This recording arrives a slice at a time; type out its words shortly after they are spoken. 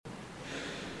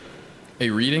A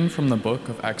reading from the book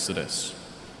of Exodus.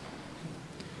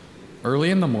 Early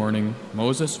in the morning,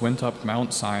 Moses went up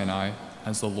Mount Sinai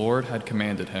as the Lord had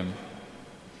commanded him,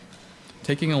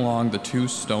 taking along the 2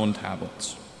 stone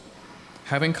tablets.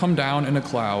 Having come down in a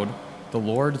cloud, the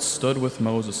Lord stood with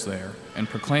Moses there and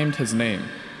proclaimed his name,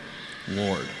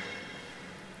 Lord.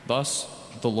 Thus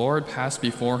the Lord passed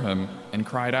before him and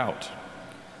cried out,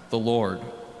 the Lord,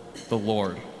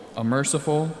 a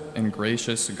merciful and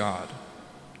gracious God,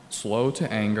 slow to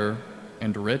anger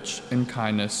and rich in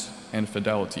kindness and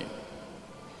fidelity.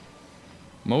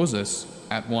 Moses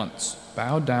at once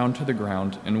bowed down to the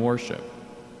ground in worship.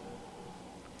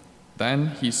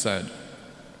 Then he said,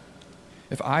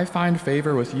 "If I find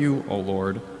favor with you, O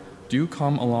Lord, do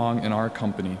come along in our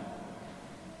company.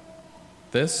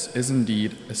 This is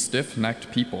indeed a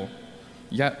stiff-necked people,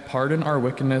 yet pardon our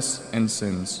wickedness and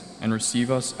sins and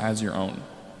receive us as your own."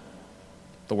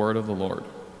 The word of the Lord.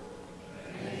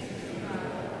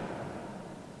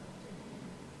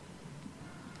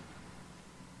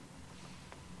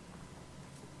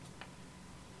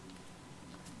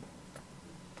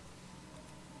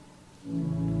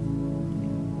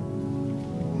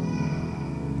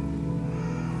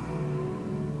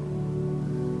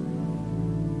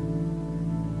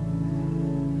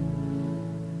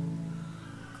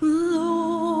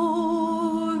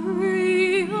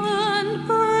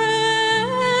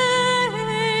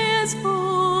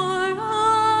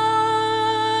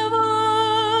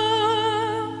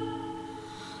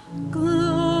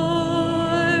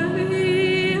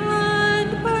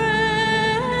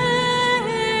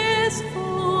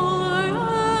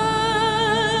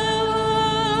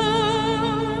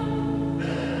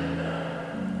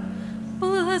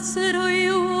 Blessed are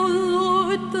you, O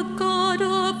Lord, the God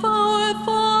of our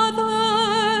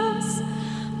fathers,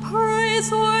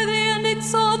 praiseworthy and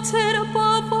exalted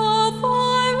above all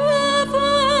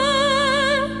forever.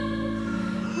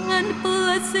 And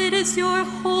blessed is your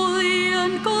holy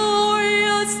and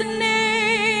glorious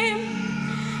name,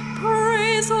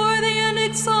 praiseworthy and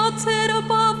exalted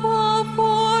above all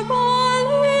for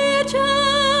all ages.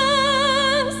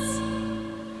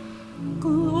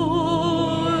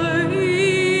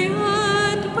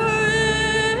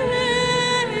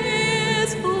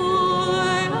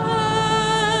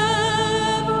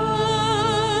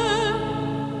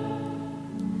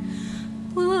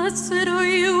 Blessed are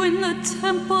you in the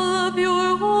temple of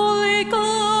your holy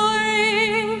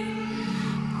glory,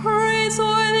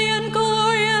 praiseworthy and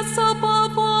glorious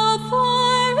above all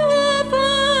forever.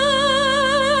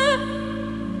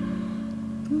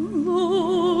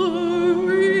 Glory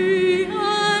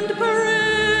and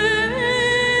praise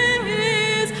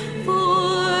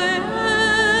forever.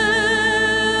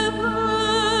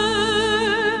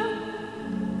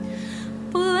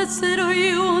 Blessed are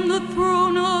you on the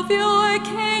throne of your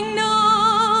kingdom,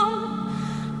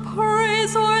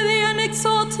 praiseworthy and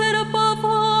exalted above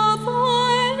all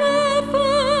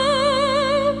forever.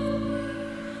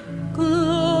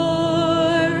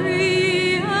 Glory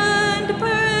and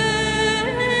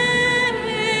praise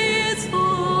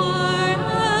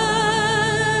forever.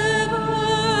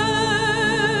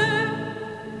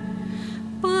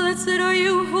 Blessed are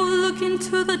you who look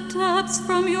into the depths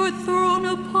from your throne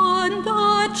upon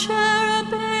the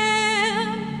cherubim,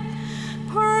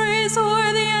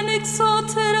 praiseworthy and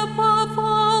exalted above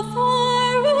all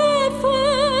forever.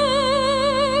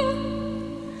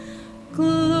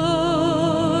 Glory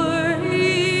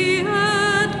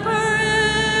and praise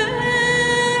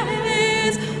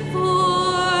forever.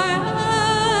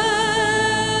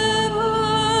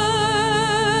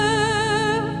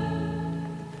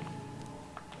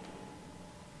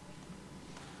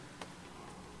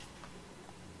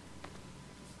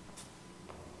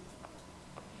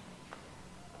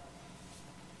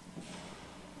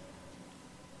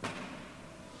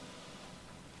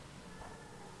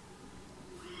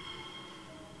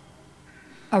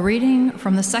 A reading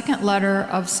from the second letter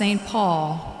of St.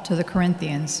 Paul to the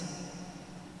Corinthians.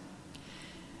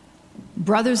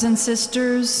 Brothers and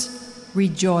sisters,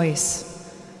 rejoice.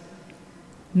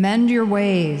 Mend your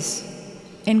ways.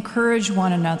 Encourage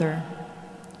one another.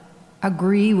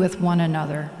 Agree with one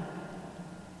another.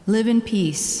 Live in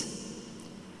peace.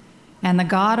 And the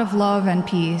God of love and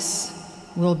peace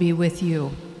will be with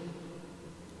you.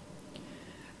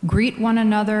 Greet one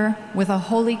another with a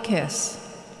holy kiss.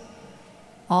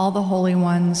 All the holy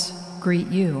ones greet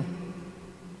you.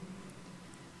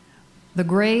 The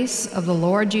grace of the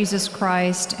Lord Jesus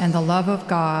Christ and the love of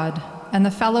God and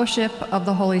the fellowship of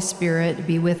the Holy Spirit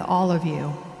be with all of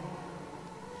you.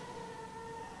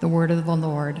 The word of the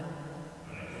Lord.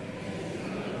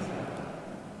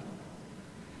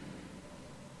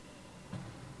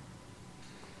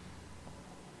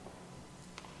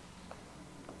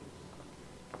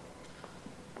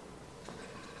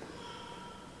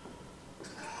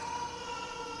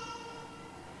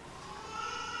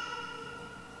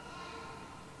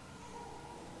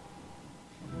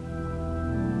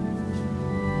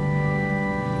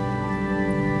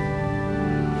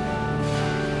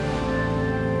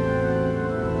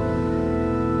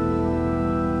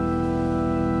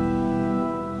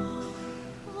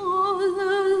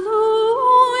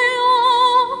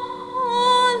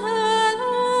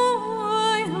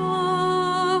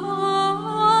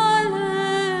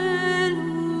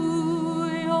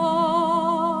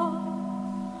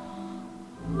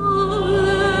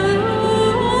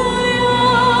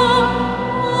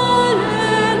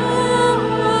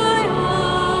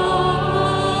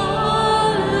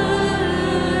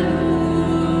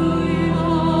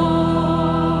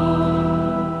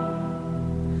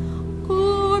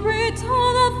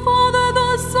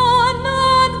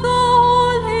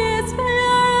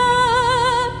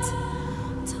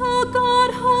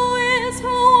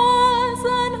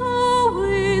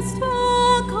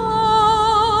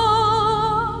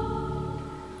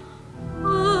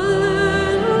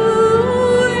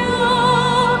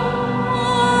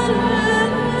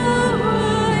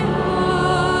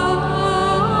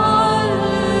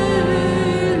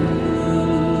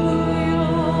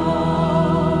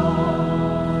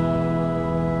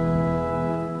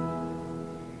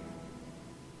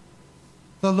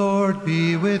 The Lord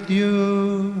be with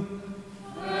you.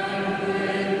 And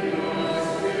with your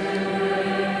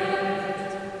spirit.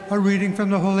 A reading from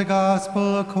the Holy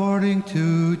Gospel according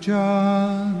to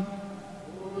John.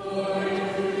 Glory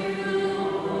to you,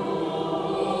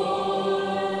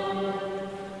 Lord.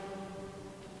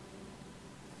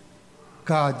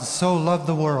 God so loved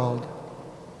the world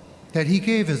that he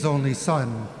gave his only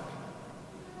Son,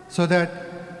 so that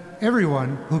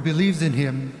everyone who believes in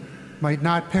him might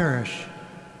not perish,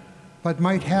 but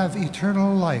might have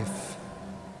eternal life.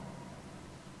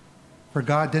 For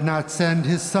God did not send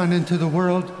his Son into the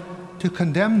world to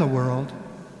condemn the world,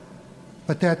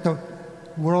 but that the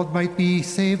world might be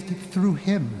saved through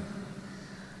him.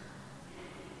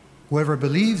 Whoever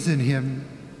believes in him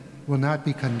will not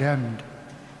be condemned,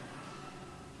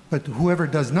 but whoever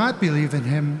does not believe in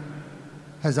him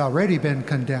has already been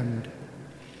condemned,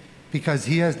 because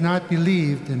he has not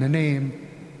believed in the name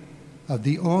of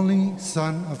the only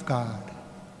Son of God.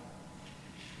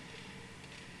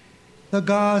 The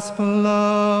Gospel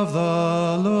of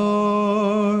the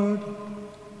Lord.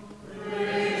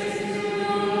 Praise to you,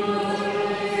 Lord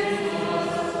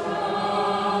Jesus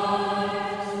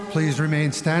Christ. Please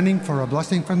remain standing for a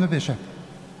blessing from the bishop.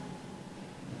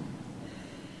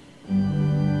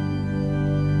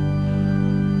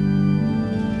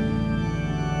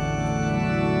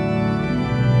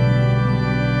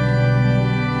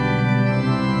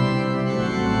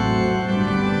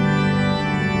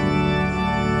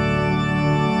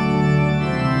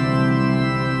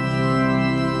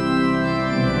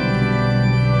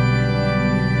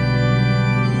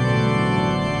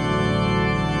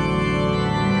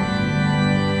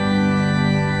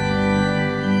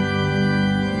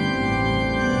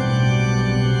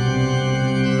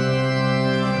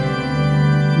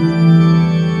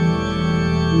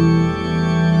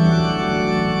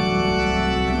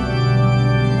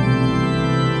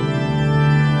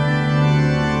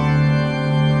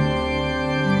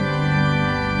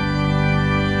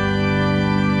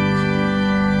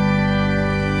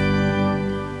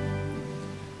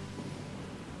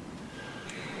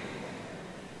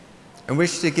 I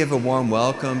wish to give a warm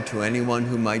welcome to anyone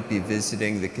who might be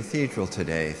visiting the cathedral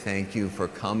today. Thank you for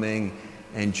coming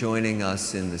and joining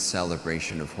us in the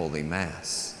celebration of Holy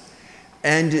Mass.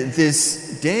 And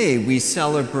this day we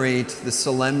celebrate the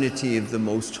solemnity of the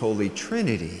Most Holy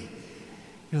Trinity.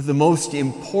 You know, the most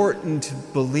important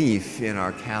belief in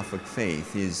our Catholic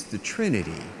faith is the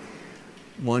Trinity,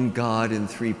 one God in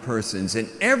three persons, and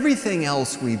everything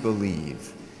else we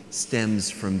believe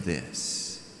stems from this.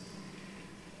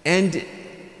 And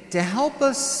to help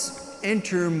us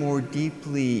enter more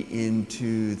deeply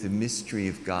into the mystery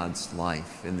of God's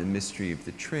life and the mystery of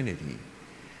the Trinity,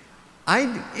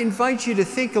 I'd invite you to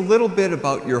think a little bit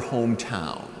about your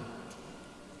hometown.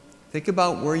 Think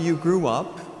about where you grew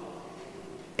up.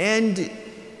 And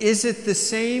is it the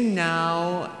same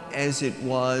now as it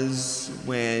was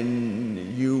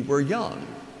when you were young?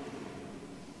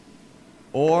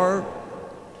 Or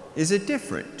is it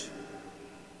different?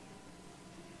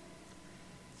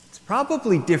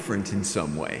 Probably different in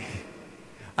some way.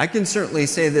 I can certainly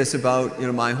say this about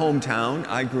my hometown.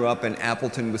 I grew up in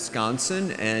Appleton,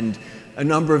 Wisconsin, and a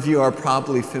number of you are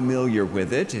probably familiar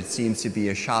with it. It seems to be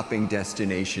a shopping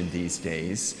destination these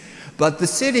days. But the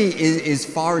city is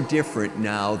far different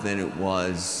now than it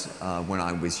was when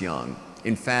I was young.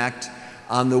 In fact,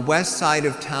 on the west side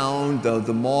of town,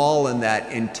 the mall and that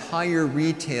entire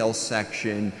retail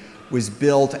section was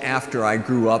built after I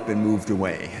grew up and moved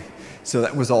away. So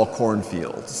that was all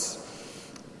cornfields.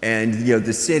 And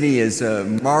the city is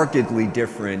markedly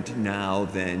different now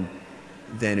than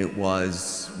it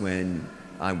was when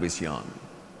I was young.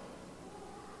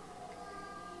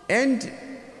 And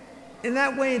in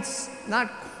that way, it's not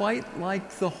quite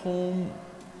like the home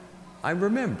I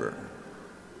remember.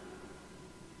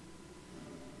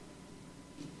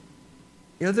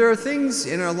 There are things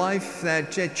in our life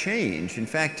that change. In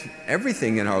fact,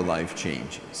 everything in our life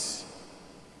changes.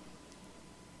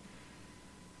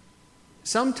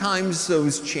 Sometimes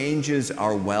those changes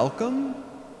are welcome,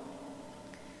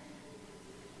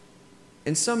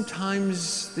 and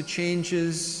sometimes the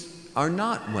changes are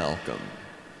not welcome.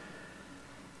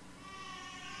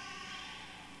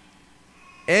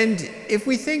 And if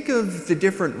we think of the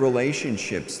different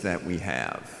relationships that we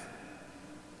have,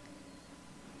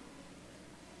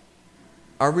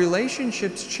 our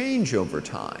relationships change over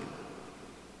time.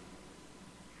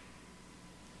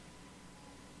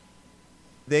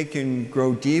 They can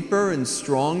grow deeper and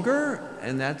stronger,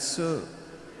 and that's a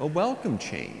welcome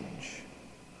change.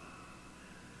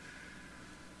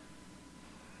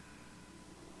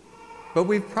 But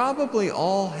we've probably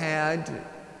all had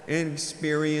an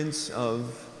experience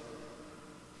of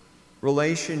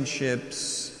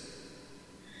relationships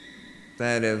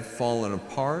that have fallen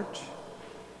apart,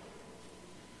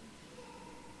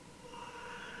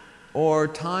 or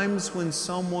times when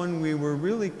someone we were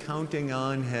really counting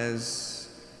on has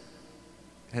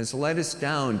let us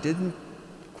down, didn't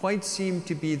quite seem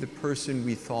to be the person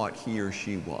we thought he or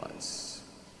she was.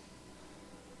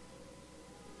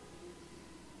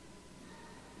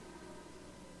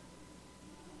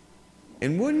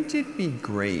 And wouldn't it be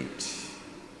great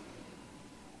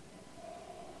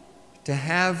to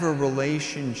have a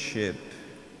relationship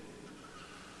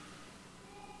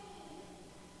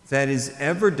that is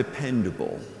ever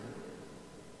dependable,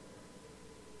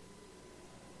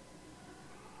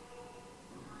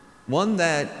 one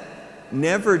that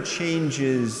never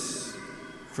changes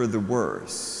for the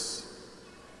worse,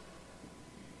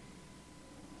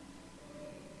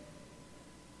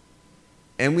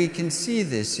 and we can see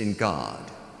this in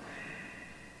God.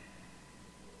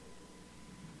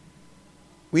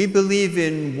 We believe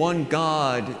in one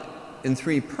God in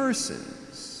three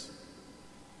persons,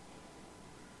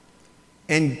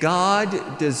 and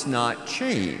God does not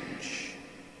change.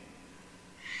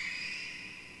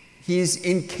 He's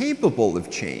incapable of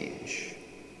change.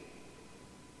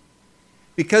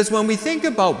 Because when we think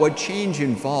about what change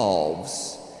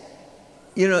involves,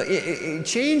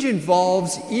 change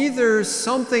involves either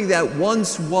something that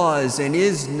once was and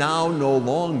is now no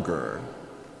longer,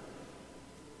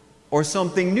 or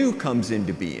something new comes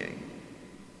into being.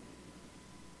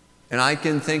 And I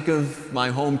can think of my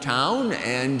hometown,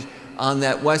 and on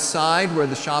that west side where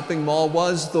the shopping mall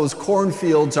was, those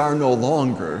cornfields are no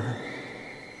longer.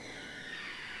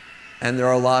 And there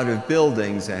are a lot of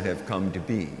buildings that have come to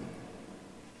be.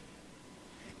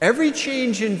 Every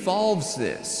change involves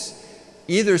this.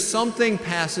 Either something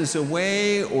passes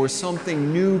away or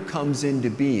something new comes into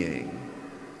being.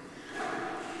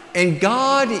 And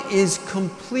God is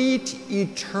complete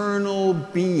eternal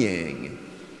being.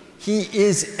 He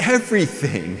is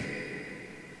everything.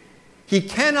 He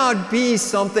cannot be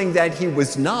something that he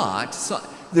was not.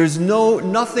 There's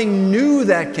nothing new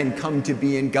that can come to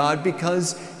be in God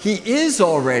because he is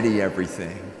already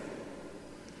everything.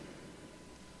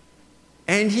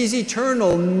 And he's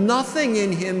eternal. Nothing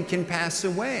in him can pass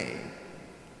away.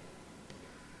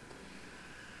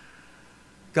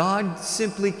 God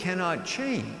simply cannot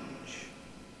change.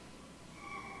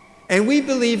 And we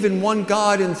believe in one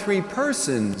God in three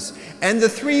persons, and the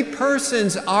three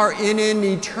persons are in an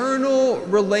eternal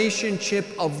relationship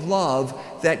of love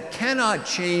that cannot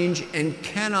change and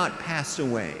cannot pass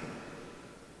away.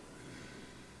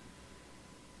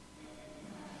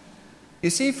 You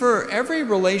see, for every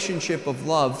relationship of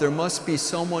love, there must be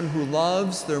someone who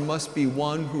loves, there must be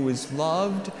one who is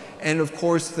loved, and of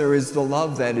course there is the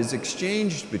love that is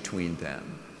exchanged between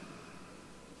them.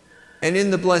 And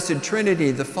in the Blessed Trinity,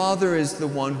 the Father is the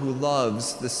one who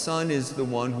loves, the Son is the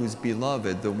one who's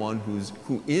beloved, the one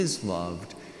who is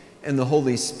loved, and the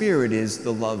Holy Spirit is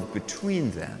the love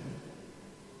between them.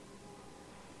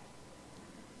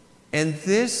 And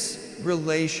this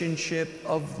relationship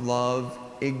of love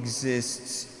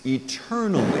exists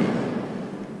eternally.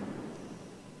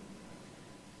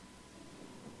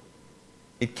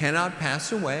 It cannot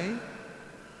pass away.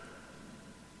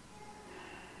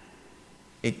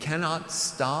 It cannot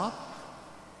stop.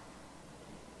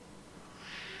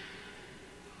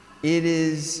 It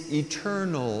is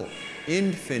eternal,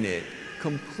 infinite,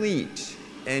 complete,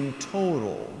 and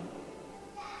total.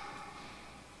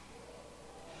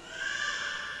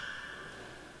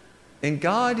 And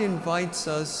God invites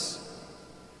us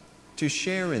to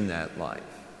share in that life.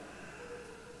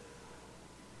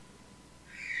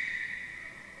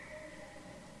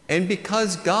 And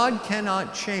because God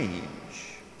cannot change,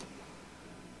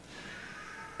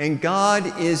 and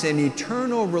God is an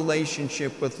eternal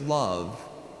relationship with love,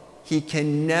 he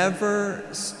can never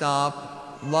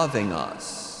stop loving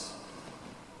us.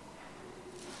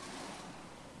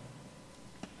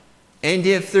 And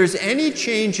if there's any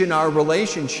change in our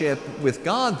relationship with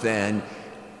God, then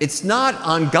it's not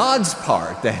on God's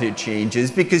part that it changes,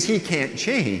 because he can't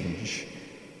change.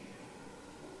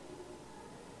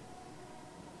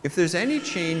 If there's any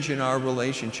change in our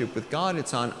relationship with God,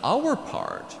 it's on our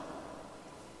part,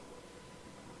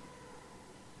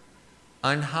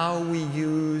 on how we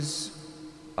use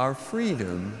our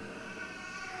freedom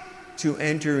to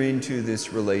enter into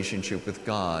this relationship with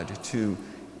God, to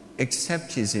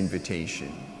accept his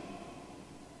invitation.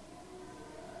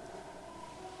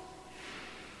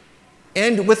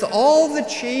 And with all the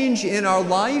change in our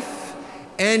life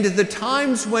and the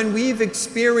times when we've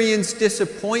experienced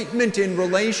disappointment in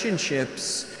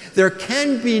relationships, There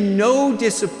can be no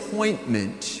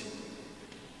disappointment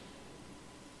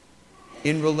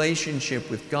in relationship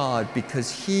with God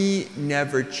because He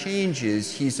never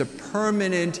changes. He's a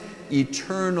permanent,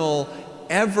 eternal,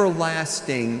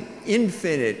 everlasting,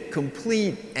 infinite,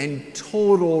 complete, and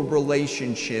total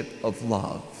relationship of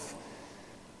love.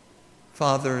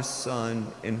 Father, Son,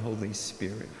 and Holy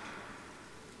Spirit.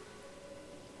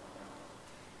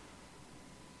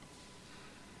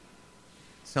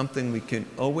 Something we can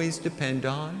always depend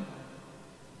on.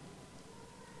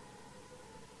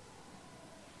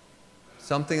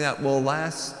 Something that will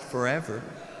last forever.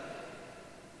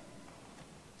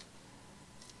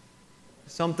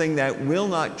 Something that will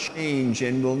not change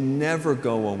and will never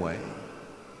go away.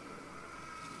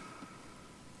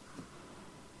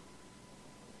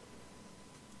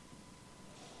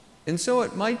 And so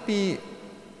it might be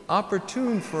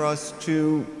opportune for us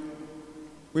to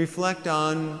reflect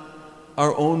on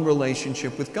our own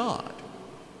relationship with God.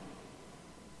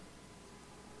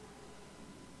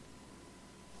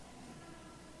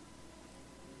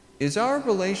 Is our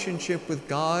relationship with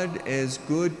God as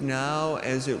good now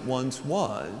as it once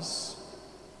was?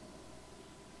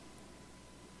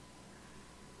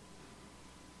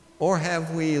 Or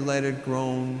have we let it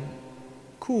grow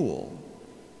cool?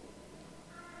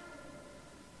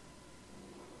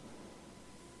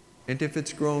 And if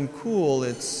it's grown cool,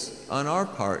 it's on our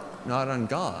part, not on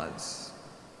God's.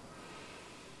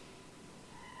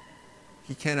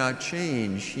 He cannot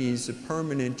change. He's a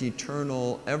permanent,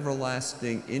 eternal,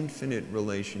 everlasting, infinite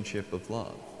relationship of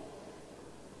love.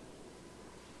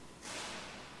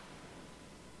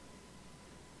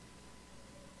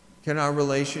 Can our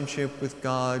relationship with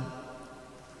God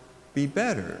be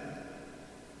better?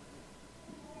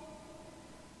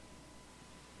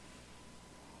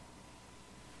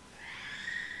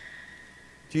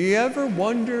 Do you ever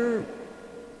wonder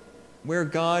where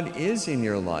God is in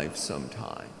your life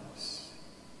sometimes?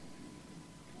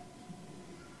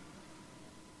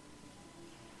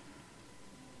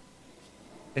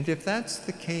 And if that's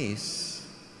the case,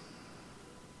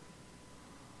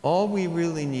 all we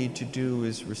really need to do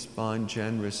is respond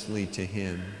generously to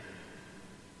Him.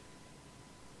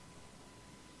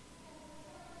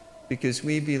 Because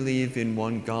we believe in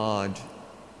one God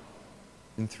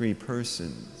in three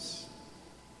persons.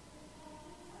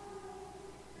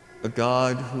 A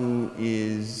God who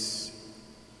is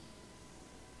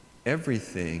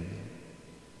everything,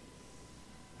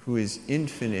 who is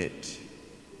infinite,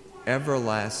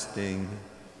 everlasting,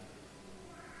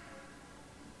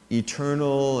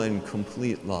 eternal and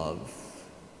complete love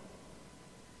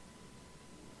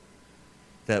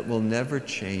that will never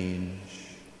change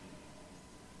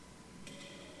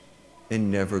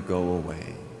and never go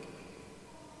away.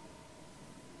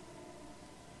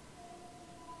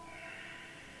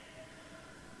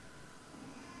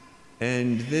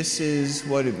 And this is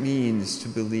what it means to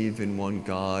believe in one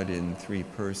God in three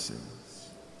persons.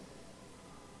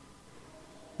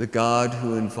 The God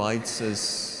who invites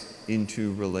us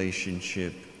into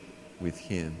relationship with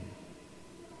Him.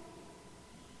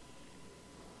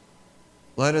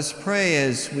 Let us pray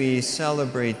as we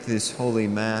celebrate this Holy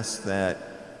Mass that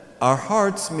our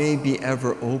hearts may be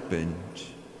ever opened,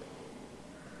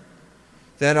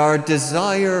 that our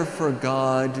desire for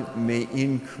God may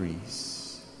increase,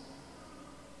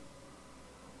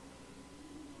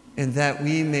 and that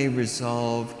we may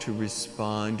resolve to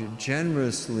respond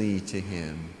generously to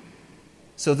Him,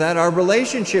 so that our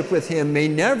relationship with Him may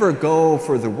never go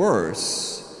for the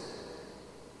worse,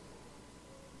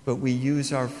 but we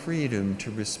use our freedom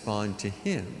to respond to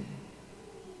Him,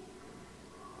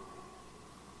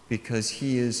 because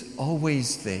He is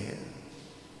always there,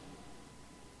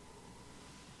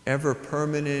 ever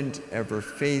permanent, ever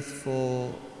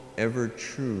faithful, ever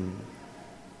true,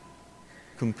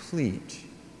 complete,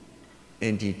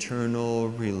 and eternal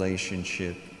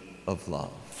relationship of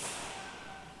love.